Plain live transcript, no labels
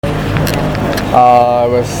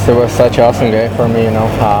It was such an awesome game for me.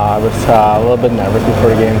 I was a little bit nervous before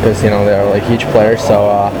the game because they're like huge players. So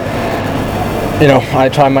I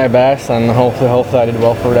tried my best, and hopefully I did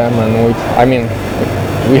well for them. And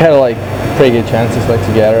we had like pretty good chances like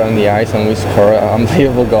together on the ice, and we scored an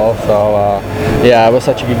unbelievable goal. So yeah, it was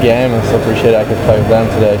such a good game, and so appreciate I could play with them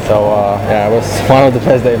today. So yeah, it was one of the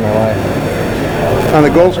best days of my life. On the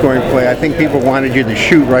goal scoring play, I think people wanted you to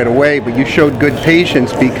shoot right away, but you showed good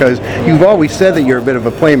patience because you've always said that you're a bit of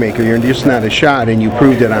a playmaker. You're just not a shot, and you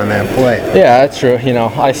proved it on that play. Yeah, that's true.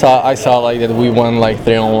 I saw like that we won like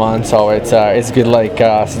 3-on-1, so it's good like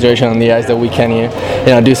situation on the ice that we can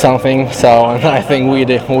do something. So and I think we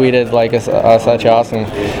did like such an awesome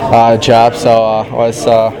job. So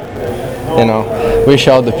we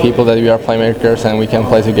showed the people that we are playmakers and we can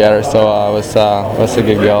play together. So it was a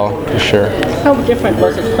good goal for sure. How different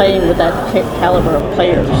was it playing with that caliber of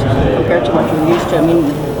players compared to what you're used to? I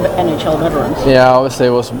mean, NHL veterans. Yeah, obviously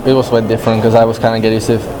it was way different because I was kind of getting used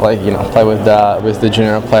to play with the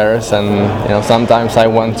junior players, and sometimes I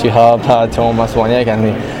want to help Thomas Woniek,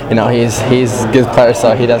 and he's a good player,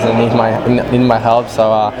 so he doesn't need my help.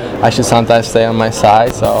 So I should sometimes stay on my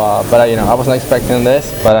side. So but I wasn't expecting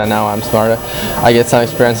this, but now I'm smarter. I get some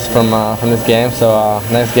experiences from this game. So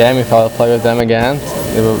next game, if I'll play with them again,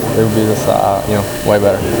 it will be just way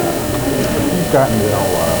better. You've gotten to know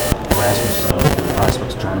Rasmus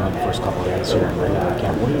prospects tournament the first couple of days here in regular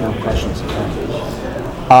camp. What are your impressions of him?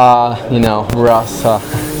 Russ,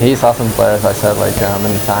 he's awesome player, as I said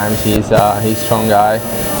many times. He's a strong guy.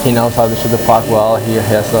 He knows how to shoot the puck well. He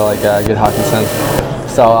has a good hockey sense.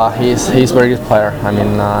 So he's a very good player. I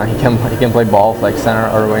mean, he can play both, like center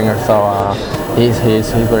or winger. So he's a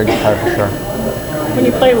very good player for sure. When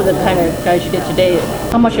you play with the kind of guys you did today,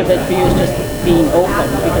 how much of it for you is just being open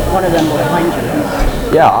because one of them will find you?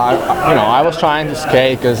 Yeah, I was trying to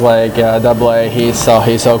skate because Double A, he's so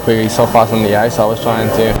quick, he's so fast on the ice. So I was trying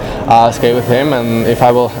to skate with him, and if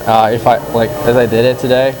I as I did it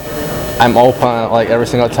today, I'm open like every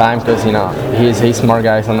single time because he's smart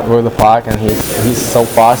guys with the puck, and he's so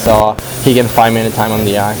fast, so he can find me anytime on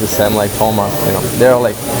the ice. The same like Thomas. They're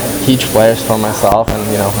like huge players for myself, and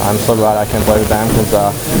I'm so glad I can play with them because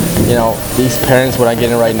these parents what I'm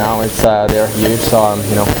getting right now, they're huge. So I'm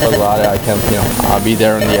so glad I can be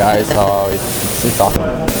there on the ice. So it's awesome.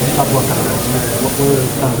 Talk about what were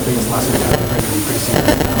kind of the biggest lessons you learned in preseason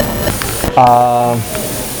right now?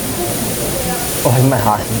 In my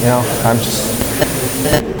hockey, I'm just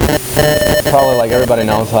probably like everybody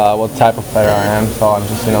knows what type of player I am. So I'm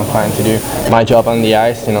just trying to do my job on the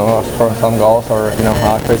ice, score some goals or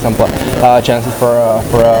create some chances for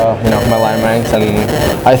my line mates. And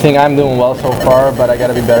I think I'm doing well so far, but I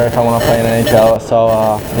gotta be better if I want to play in NHL.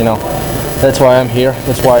 So that's why I'm here.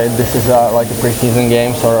 That's why this is like the preseason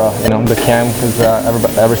games or the camp, because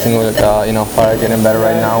every single player getting better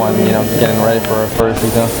right now and getting ready for the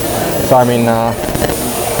season. So I mean,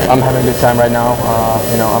 I'm having a good time right now.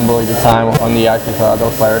 I'm really good time on the ice with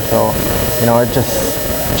those players. So it just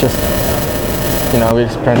we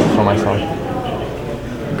experience it for myself.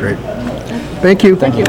 Great. Thank you. Thank you.